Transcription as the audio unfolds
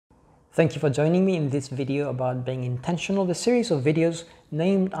Thank you for joining me in this video about being intentional, the series of videos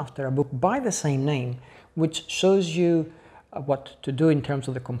named after a book by the same name, which shows you what to do in terms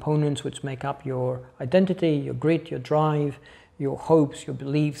of the components which make up your identity, your grit, your drive, your hopes, your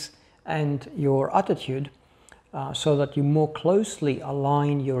beliefs, and your attitude, so that you more closely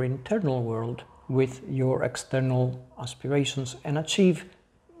align your internal world with your external aspirations and achieve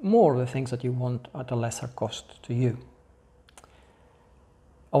more of the things that you want at a lesser cost to you.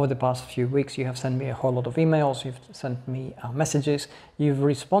 Over the past few weeks, you have sent me a whole lot of emails, you've sent me messages, you've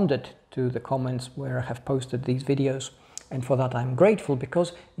responded to the comments where I have posted these videos. And for that, I'm grateful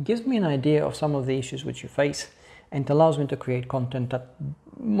because it gives me an idea of some of the issues which you face and allows me to create content that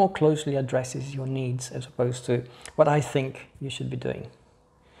more closely addresses your needs as opposed to what I think you should be doing.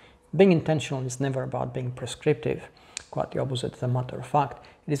 Being intentional is never about being prescriptive, quite the opposite, as a matter of fact.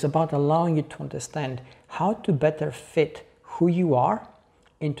 It is about allowing you to understand how to better fit who you are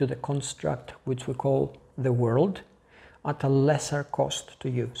into the construct which we call the world at a lesser cost to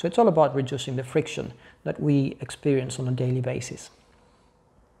you. So it's all about reducing the friction that we experience on a daily basis.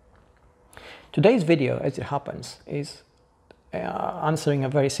 Today's video, as it happens, is answering a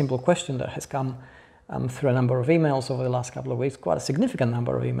very simple question that has come through a number of emails over the last couple of weeks, quite a significant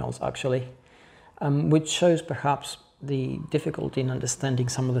number of emails actually, which shows perhaps the difficulty in understanding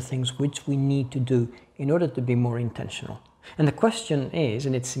some of the things which we need to do in order to be more intentional. And the question is,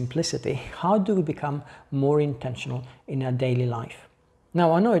 in its simplicity, how do we become more intentional in our daily life?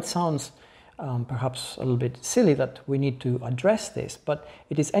 Now, I know it sounds perhaps a little bit silly that we need to address this, but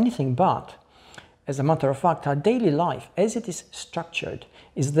it is anything but. As a matter of fact, our daily life, as it is structured,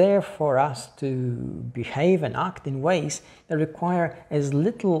 is there for us to behave and act in ways that require as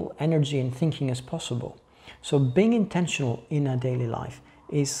little energy and thinking as possible. So being intentional in our daily life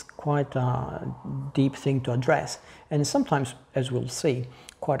is quite a deep thing to address, and sometimes, as we'll see,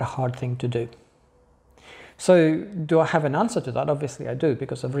 quite a hard thing to do. So do I have an answer to that? Obviously I do,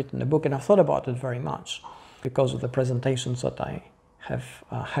 because I've written a book and I've thought about it very much because of the presentations that I have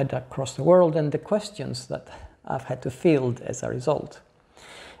had across the world and the questions that I've had to field as a result.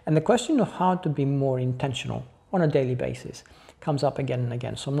 And the question of how to be more intentional on a daily basis comes up again and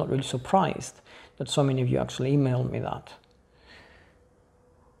again, so I'm not really surprised that so many of you actually email me that.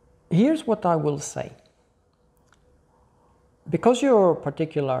 Here's what I will say. Because your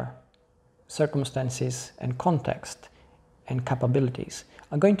particular circumstances and context and capabilities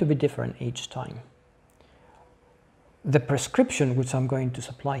are going to be different each time, the prescription which I'm going to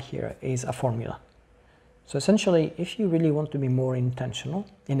supply here is a formula. So essentially, if you really want to be more intentional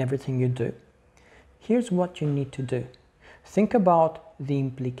in everything you do, here's what you need to do. Think about the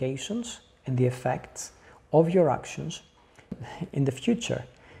implications and the effects of your actions in the future,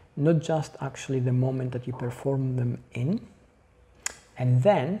 not just actually the moment that you perform them in, and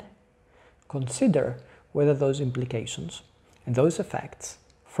then consider whether those implications and those effects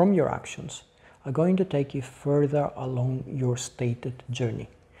from your actions are going to take you further along your stated journey.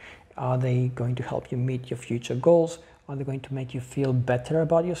 Are they going to help you meet your future goals? Are they going to make you feel better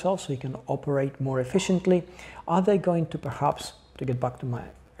about yourself so you can operate more efficiently? Are they going to perhaps, to get back to my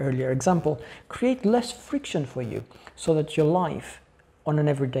earlier example, create less friction for you so that your life on an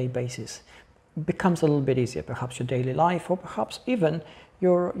everyday basis becomes a little bit easier, perhaps your daily life or perhaps even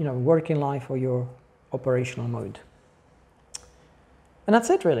your working life or your operational mode. And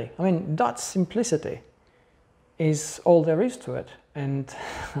that's it really. I mean, that simplicity is all there is to it. And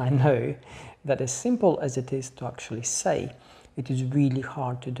I know that as simple as it is to actually say, it is really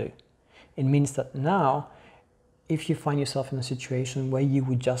hard to do. It means that now, if you find yourself in a situation where you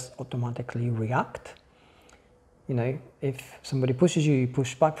would just automatically react, if somebody pushes you, you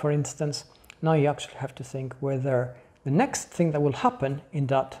push back, for instance, now you actually have to think whether the next thing that will happen in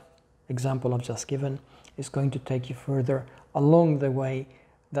that example I've just given is going to take you further along the way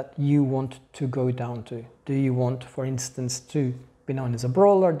that you want to go down to. Do you want, for instance, to be known as a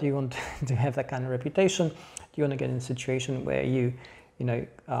brawler? Do you want to have that kind of reputation? Do you want to get in a situation where you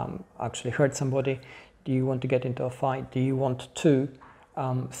actually hurt somebody? Do you want to get into a fight? Do you want to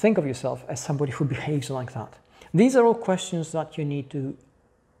think of yourself as somebody who behaves like that? These are all questions that you need to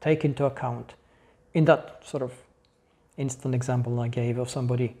take into account in that sort of instant example I gave of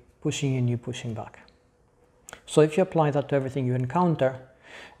somebody pushing and you pushing back. So if you apply that to everything you encounter,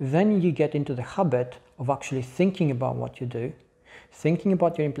 then you get into the habit of actually thinking about what you do, thinking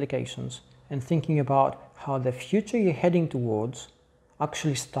about your implications, and thinking about how the future you're heading towards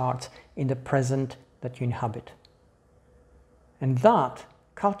actually starts in the present that you inhabit. And that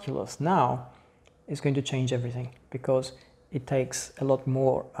calculus now is going to change everything, because it takes a lot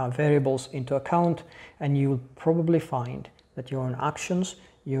more variables into account, and you'll probably find that your own actions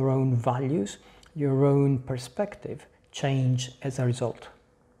your own values, your own perspective change as a result.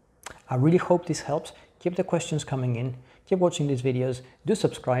 I really hope this helps. Keep the questions coming in. Keep watching these videos. Do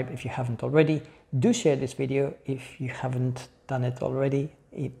subscribe if you haven't already. Do share this video if you haven't done it already.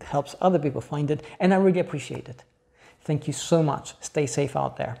 It helps other people find it, and I really appreciate it. Thank you so much. Stay safe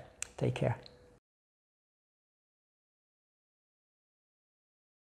out there. Take care.